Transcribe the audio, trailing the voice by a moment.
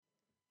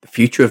The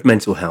Future of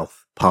Mental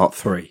Health, Part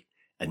 3,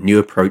 A New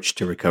Approach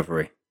to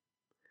Recovery.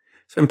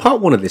 So in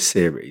part 1 of this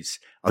series,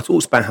 I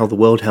talked about how the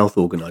World Health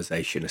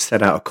Organization has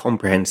set out a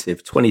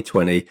comprehensive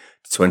 2020 to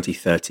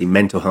 2030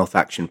 mental health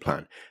action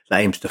plan that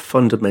aims to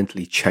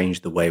fundamentally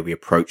change the way we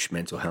approach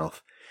mental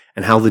health,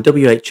 and how the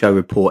WHO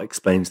report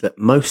explains that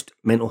most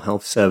mental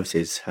health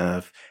services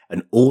have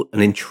an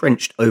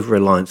entrenched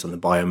over-reliance on the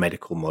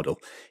biomedical model,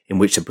 in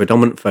which the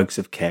predominant focus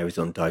of care is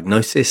on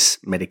diagnosis,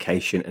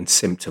 medication, and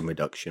symptom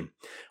reduction,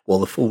 while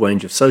the full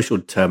range of social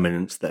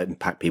determinants that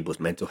impact people's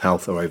mental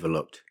health are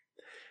overlooked.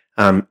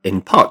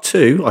 In part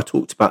 2, I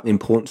talked about the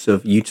importance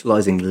of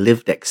utilizing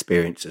lived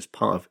experience as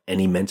part of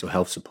any mental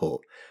health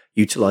support,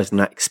 utilizing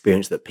that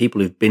experience that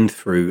people who've been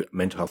through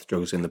mental health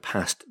struggles in the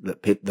past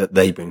that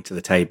they bring to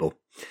the table.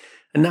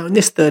 And now in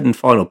this third and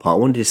final part, I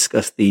want to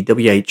discuss the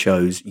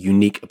WHO's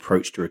unique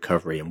approach to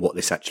recovery and what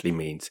this actually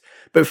means.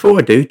 But before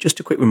I do, just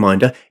a quick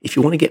reminder, if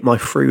you want to get my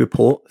free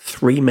report,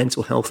 3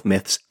 mental health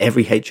myths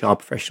every HR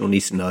professional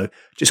needs to know,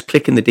 just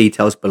click in the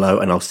details below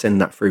and I'll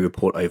send that free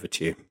report over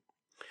to you.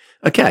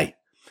 Okay,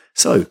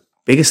 so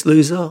biggest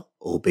loser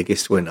or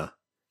biggest winner?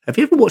 Have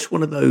you ever watched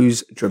one of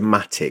those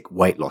dramatic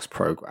weight loss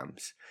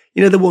programs?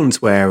 You know, the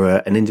ones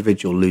where an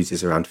individual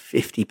loses around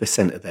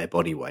 50% of their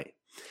body weight.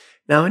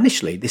 Now,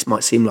 initially, this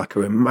might seem like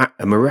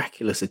a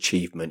miraculous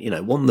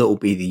achievement, one that will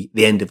be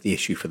the end of the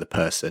issue for the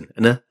person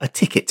and a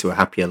ticket to a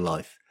happier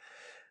life.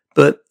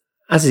 But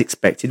as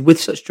expected,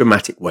 with such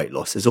dramatic weight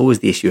loss, there's always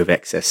the issue of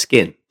excess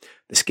skin.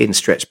 The skin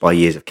stretched by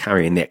years of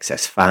carrying the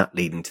excess fat,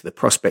 leading to the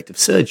prospect of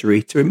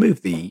surgery to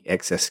remove the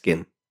excess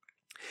skin.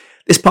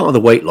 This part of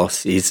the weight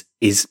loss is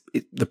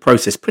the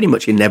process pretty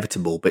much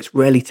inevitable, but it's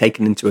rarely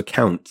taken into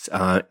account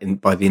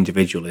by the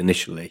individual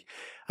initially.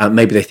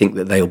 Maybe they think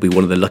that they'll be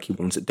one of the lucky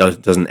ones that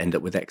doesn't end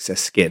up with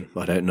excess skin.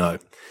 I don't know.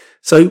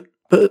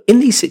 But in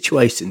these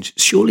situations,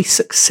 surely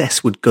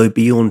success would go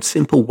beyond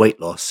simple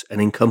weight loss and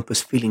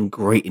encompass feeling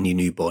great in your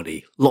new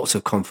body, lots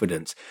of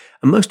confidence,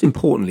 and most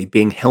importantly,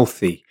 being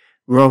healthy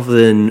rather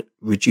than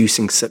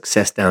reducing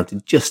success down to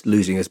just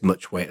losing as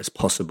much weight as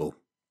possible.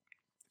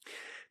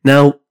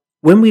 Now,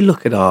 when we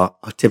look at our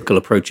typical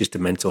approaches to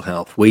mental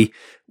health, we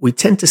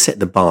tend to set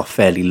the bar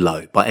fairly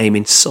low by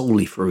aiming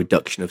solely for a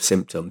reduction of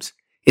symptoms.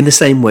 In the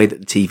same way that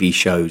the TV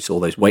shows, all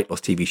those weight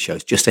loss TV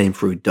shows, just aim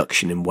for a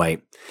reduction in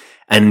weight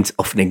and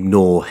often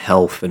ignore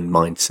health and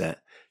mindset.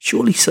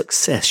 Surely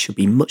success should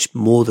be much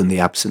more than the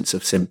absence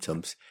of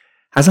symptoms.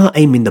 Has our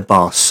aiming the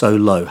bar so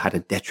low had a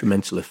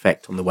detrimental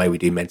effect on the way we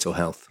do mental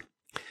health?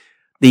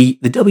 The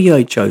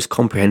WHO's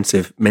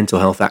Comprehensive Mental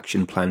Health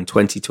Action Plan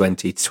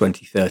 2020 to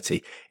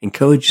 2030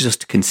 encourages us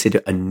to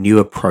consider a new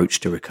approach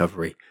to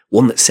recovery,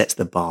 one that sets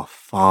the bar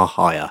far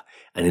higher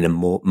and in a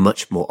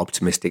much more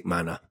optimistic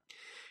manner.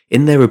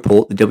 In their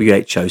report,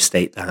 the WHO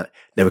state that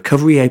their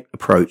recovery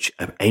approach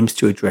aims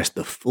to address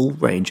the full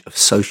range of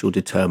social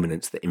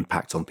determinants that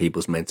impact on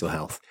people's mental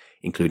health,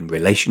 including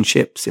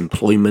relationships,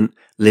 employment,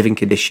 living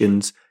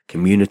conditions,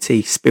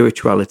 community,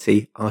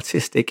 spirituality,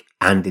 artistic,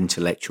 and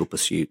intellectual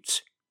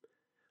pursuits.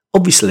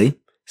 Obviously,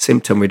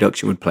 symptom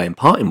reduction would play a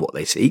part in what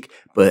they seek,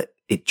 but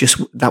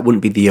that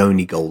wouldn't be the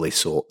only goal they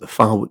sought.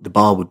 The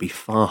bar would be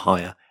far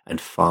higher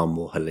and far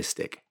more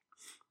holistic.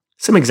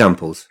 Some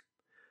examples.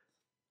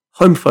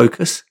 Home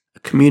Focus,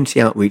 a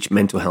community outreach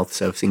mental health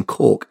service in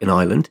Cork in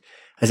Ireland,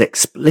 has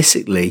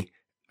explicitly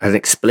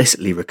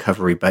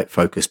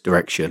recovery-focused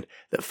direction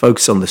that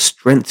focuses on the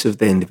strengths of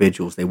the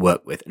individuals they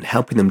work with and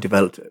helping them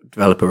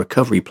develop a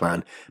recovery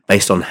plan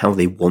based on how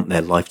they want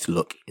their life to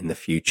look in the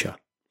future.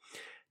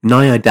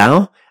 Naya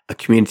Dao, a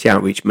community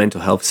outreach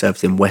mental health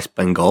service in West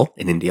Bengal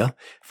in India,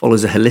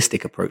 follows a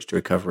holistic approach to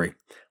recovery,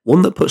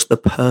 one that puts the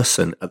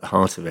person at the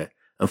heart of it,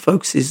 and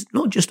focuses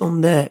not just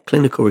on their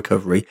clinical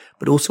recovery,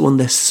 but also on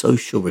their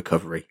social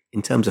recovery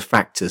in terms of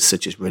factors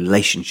such as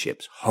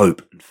relationships,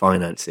 hope, and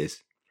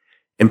finances.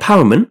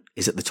 Empowerment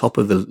is at the top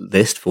of the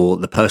list for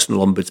the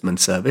Personal Ombudsman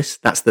Service.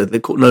 That's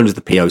known as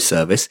the PO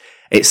service.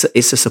 It's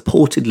a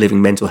supported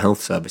living mental health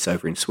service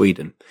over in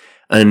Sweden.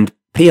 And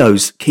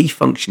PO's key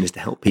function is to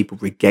help people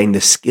regain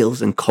the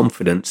skills and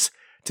confidence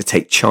to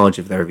take charge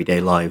of their everyday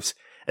lives,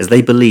 as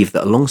they believe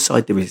that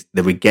alongside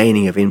the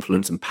regaining of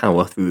influence and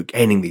power through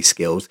regaining these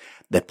skills,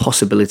 their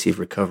possibility of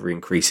recovery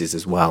increases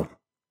as well.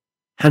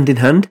 Hand in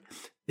hand,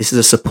 this is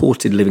a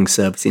supported living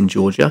service in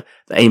Georgia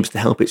that aims to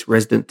help its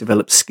residents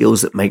develop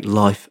skills that make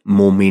life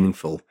more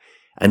meaningful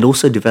and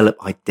also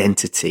develop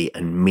identity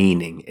and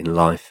meaning in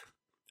life.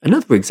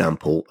 Another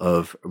example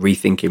of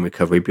rethinking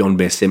recovery beyond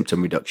mere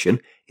symptom reduction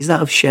is that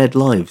of Shared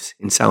Lives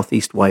in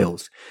Southeast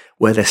Wales,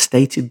 where their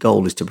stated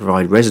goal is to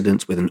provide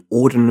residents with an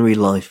ordinary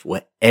life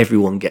where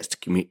everyone gets to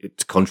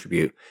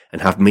contribute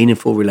and have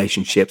meaningful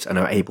relationships and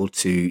are able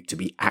to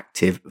be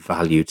active,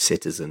 valued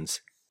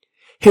citizens.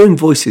 Hearing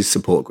Voices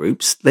support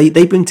groups,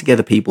 they bring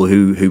together people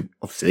who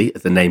obviously,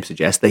 as the name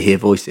suggests, they hear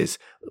voices.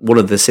 One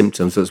of the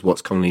symptoms is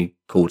what's commonly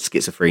called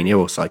schizophrenia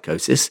or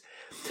psychosis.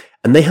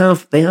 And they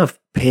have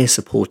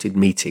peer-supported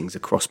meetings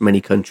across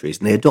many countries,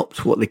 and they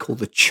adopt what they call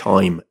the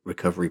CHIME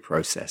recovery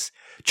process.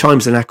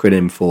 CHIME's an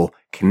acronym for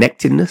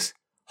connectedness,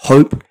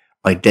 hope,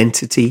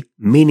 identity,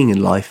 meaning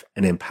in life,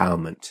 and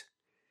empowerment.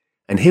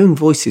 And hearing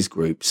voices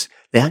groups,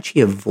 they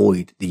actually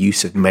avoid the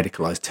use of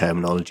medicalized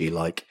terminology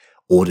like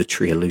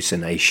auditory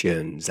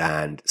hallucinations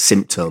and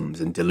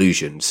symptoms and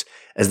delusions,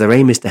 as their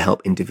aim is to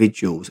help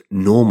individuals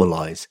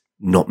normalize,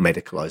 not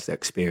medicalize their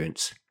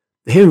experience.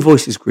 The Hearing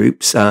Voices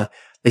groups,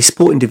 they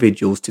support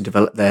individuals to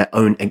develop their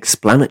own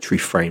explanatory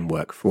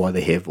framework for why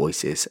they hear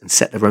voices and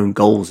set their own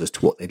goals as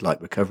to what they'd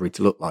like recovery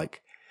to look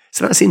like.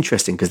 So that's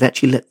interesting because they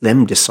actually let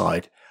them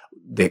decide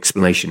the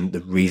explanation,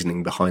 the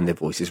reasoning behind their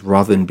voices,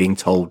 rather than being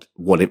told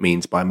what it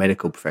means by a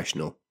medical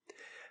professional.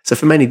 So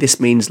for many, this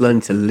means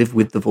learning to live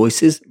with the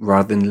voices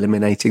rather than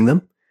eliminating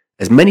them,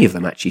 as many of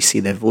them actually see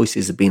their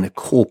voices as being a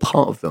core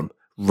part of them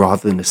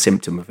rather than a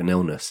symptom of an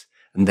illness,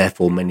 and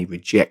therefore many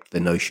reject the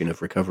notion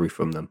of recovery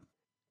from them.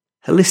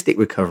 Holistic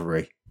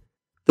recovery.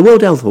 The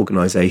World Health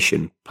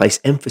Organization place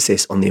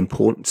emphasis on the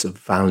importance of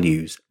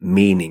values,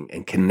 meaning,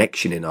 and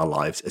connection in our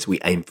lives as we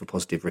aim for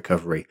positive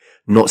recovery,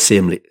 not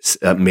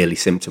merely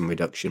symptom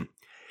reduction.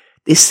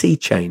 This sea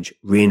change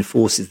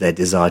reinforces their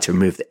desire to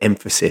remove the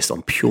emphasis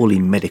on purely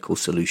medical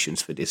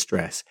solutions for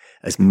distress,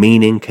 as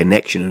meaning,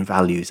 connection, and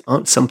values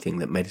aren't something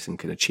that medicine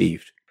can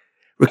achieve.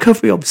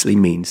 Recovery obviously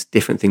means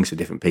different things for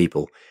different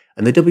people,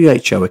 and the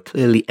WHO are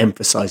clearly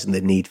emphasizing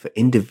the need for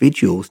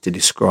individuals to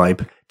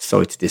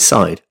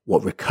decide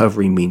what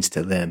recovery means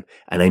to them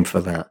and aim for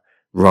that,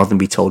 rather than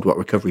be told what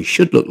recovery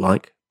should look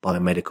like by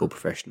a medical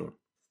professional.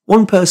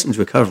 One person's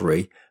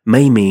recovery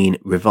may mean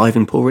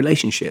reviving poor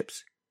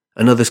relationships,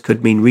 and others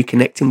could mean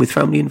reconnecting with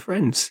family and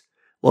friends,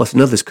 whilst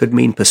others could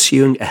mean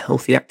pursuing a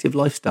healthy, active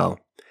lifestyle.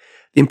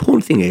 The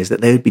important thing is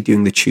that they would be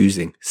doing the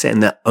choosing,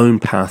 setting their own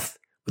path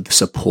with the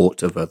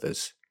support of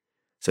others.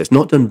 So it's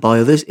not done by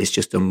others, it's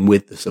just done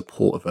with the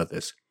support of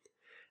others.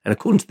 And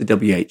according to the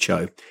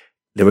WHO,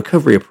 the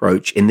recovery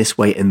approach in this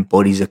way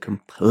embodies a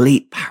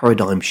complete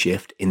paradigm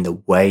shift in the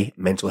way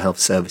mental health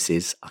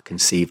services are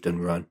conceived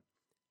and run.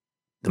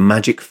 The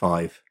Magic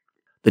 5.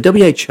 The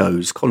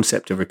WHO's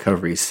concept of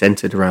recovery is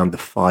centered around the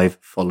 5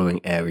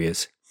 following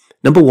areas.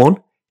 Number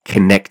 1,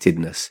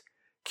 connectedness,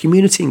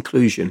 community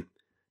inclusion,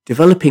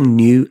 developing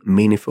new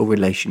meaningful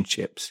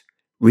relationships,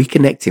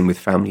 reconnecting with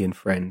family and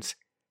friends,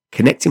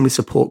 connecting with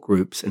support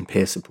groups and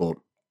peer support.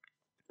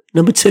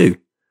 Number 2,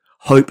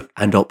 hope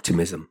and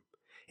optimism,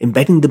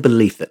 embedding the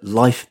belief that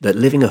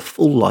living a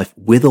full life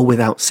with or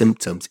without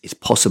symptoms is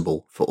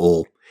possible for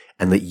all,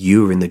 and that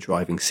you are in the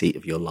driving seat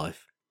of your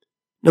life.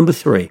 Number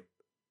 3,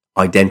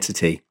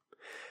 identity,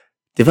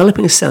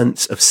 developing a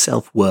sense of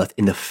self-worth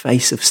in the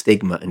face of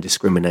stigma and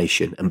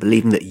discrimination and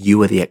believing that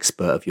you are the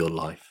expert of your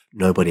life,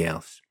 nobody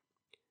else.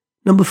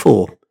 Number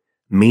 4,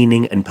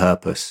 meaning and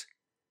purpose,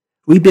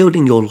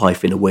 rebuilding your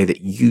life in a way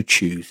that you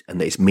choose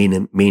and that is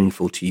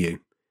meaningful to you.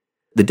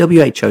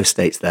 The WHO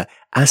states that,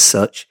 as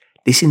such,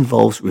 this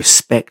involves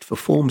respect for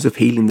forms of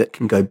healing that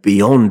can go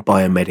beyond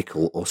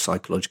biomedical or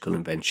psychological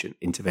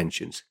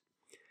interventions.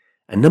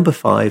 And number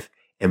 5,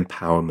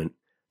 empowerment,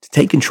 to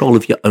take control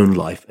of your own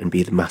life and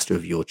be the master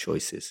of your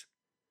choices.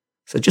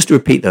 So just to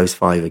repeat those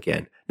 5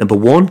 again. Number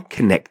 1,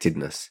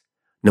 connectedness.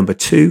 Number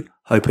 2,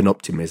 hope and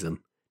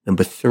optimism.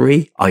 Number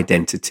 3,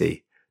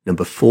 identity.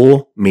 Number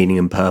 4, meaning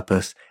and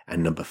purpose.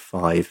 And number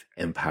 5,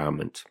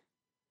 empowerment.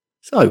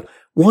 So,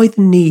 why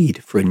the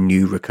need for a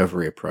new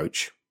recovery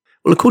approach?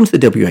 Well, according to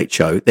the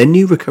WHO, their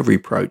new recovery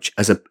approach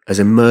has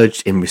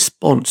emerged in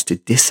response to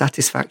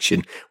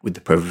dissatisfaction with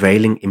the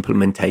prevailing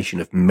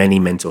implementation of many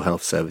mental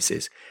health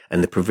services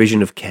and the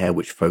provision of care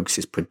which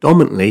focuses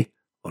predominantly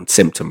on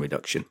symptom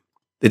reduction.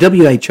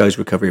 The WHO's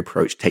recovery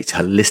approach takes a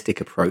holistic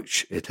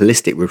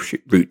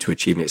route to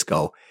achieving its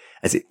goal,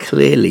 as it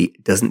clearly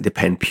doesn't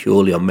depend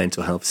purely on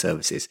mental health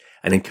services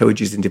and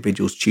encourages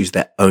individuals to choose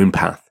their own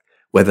path,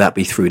 whether that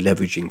be through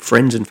leveraging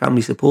friends and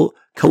family support,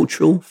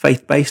 cultural,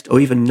 faith-based, or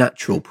even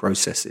natural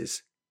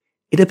processes.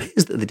 It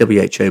appears that the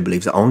WHO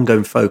believes that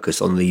ongoing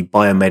focus on the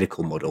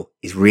biomedical model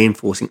is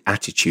reinforcing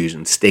attitudes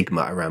and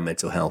stigma around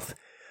mental health.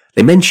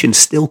 They mention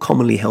still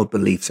commonly held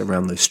beliefs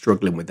around those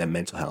struggling with their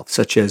mental health,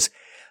 such as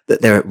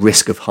that they're at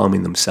risk of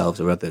harming themselves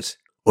or others,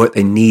 or that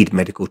they need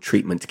medical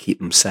treatment to keep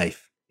them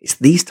safe. It's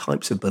these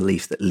types of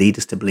beliefs that lead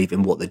us to believe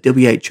in what the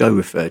WHO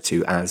refer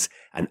to as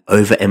an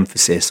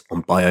overemphasis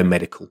on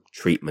biomedical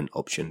treatment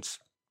options.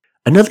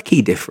 Another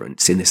key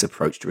difference in this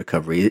approach to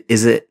recovery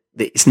is that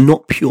it's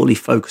not purely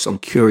focused on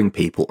curing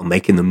people and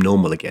making them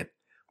normal again,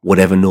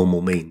 whatever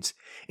normal means.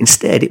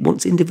 Instead, it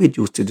wants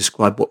individuals to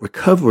describe what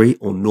recovery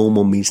or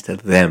normal means to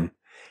them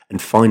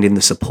and finding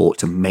the support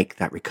to make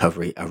that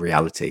recovery a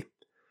reality,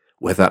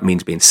 whether that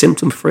means being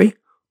symptom-free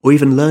or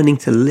even learning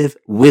to live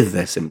with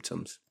their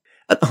symptoms.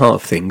 At the heart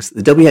of things,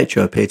 the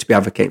WHO appear to be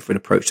advocating for an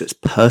approach that's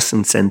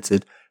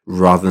person-centered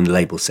rather than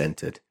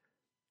label-centered,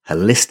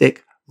 holistic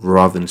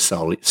rather than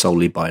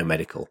solely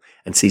biomedical,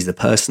 and sees the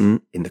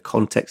person in the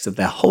context of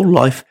their whole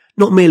life,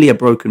 not merely a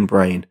broken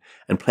brain,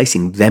 and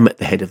placing them at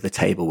the head of the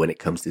table when it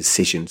comes to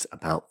decisions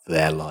about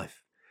their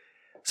life.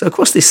 So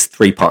across this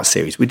 3-part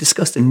series, we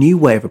discussed a new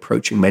way of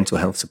approaching mental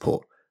health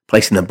support,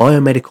 placing the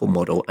biomedical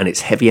model and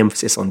its heavy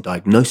emphasis on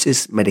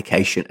diagnosis,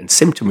 medication, and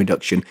symptom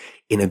reduction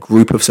in a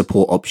group of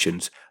support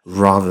options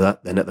rather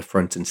than at the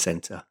front and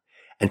centre,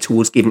 and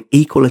towards giving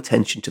equal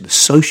attention to the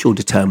social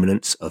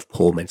determinants of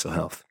poor mental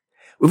health.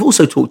 We've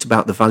also talked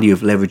about the value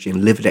of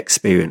leveraging lived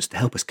experience to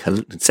help us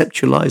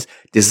conceptualise,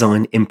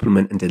 design,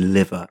 implement, and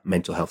deliver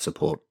mental health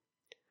support.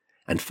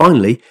 And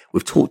finally,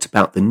 we've talked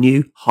about the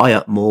new,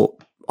 higher, more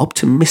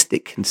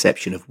optimistic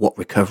conception of what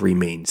recovery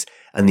means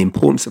and the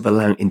importance of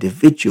allowing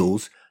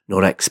individuals,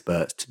 not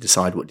experts, to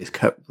decide what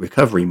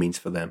recovery means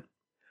for them.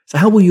 So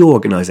how will your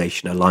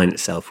organisation align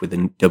itself with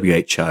the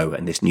WHO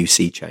and this new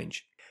sea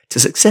change? To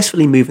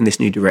successfully move in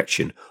this new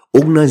direction,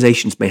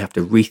 organisations may have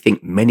to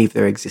rethink many of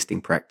their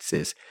existing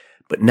practices,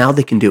 but now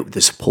they can do it with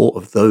the support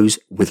of those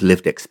with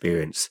lived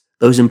experience,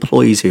 those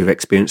employees who have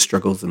experienced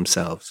struggles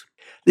themselves.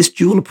 This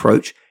dual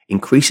approach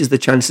increases the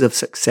chances of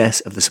success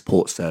of the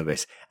support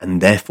service and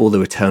therefore the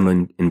return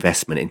on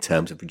investment in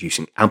terms of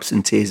reducing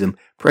absenteeism,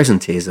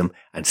 presenteeism,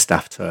 and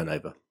staff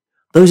turnover.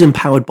 Those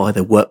empowered by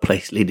their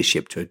workplace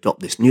leadership to adopt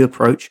this new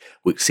approach,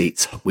 which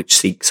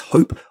seeks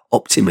hope,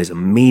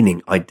 optimism,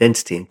 meaning,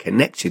 identity, and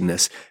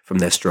connectedness from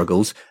their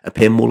struggles,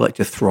 appear more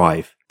likely to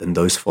thrive than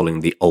those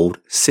following the old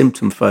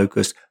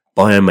symptom-focused,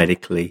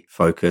 biomedically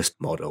focused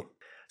model.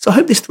 So I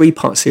hope this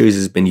 3-part series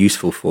has been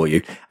useful for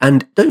you.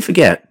 And don't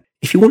forget,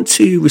 if you want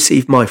to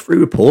receive my free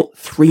report,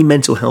 3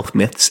 Mental Health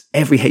Myths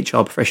Every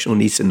HR Professional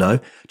Needs to Know,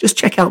 just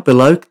check out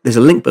below. There's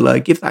a link below.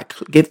 Give that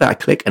a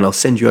click and I'll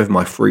send you over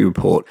my free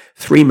report,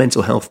 3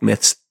 Mental Health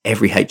Myths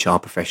Every HR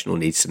Professional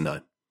Needs to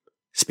Know.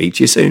 Speak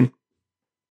to you soon.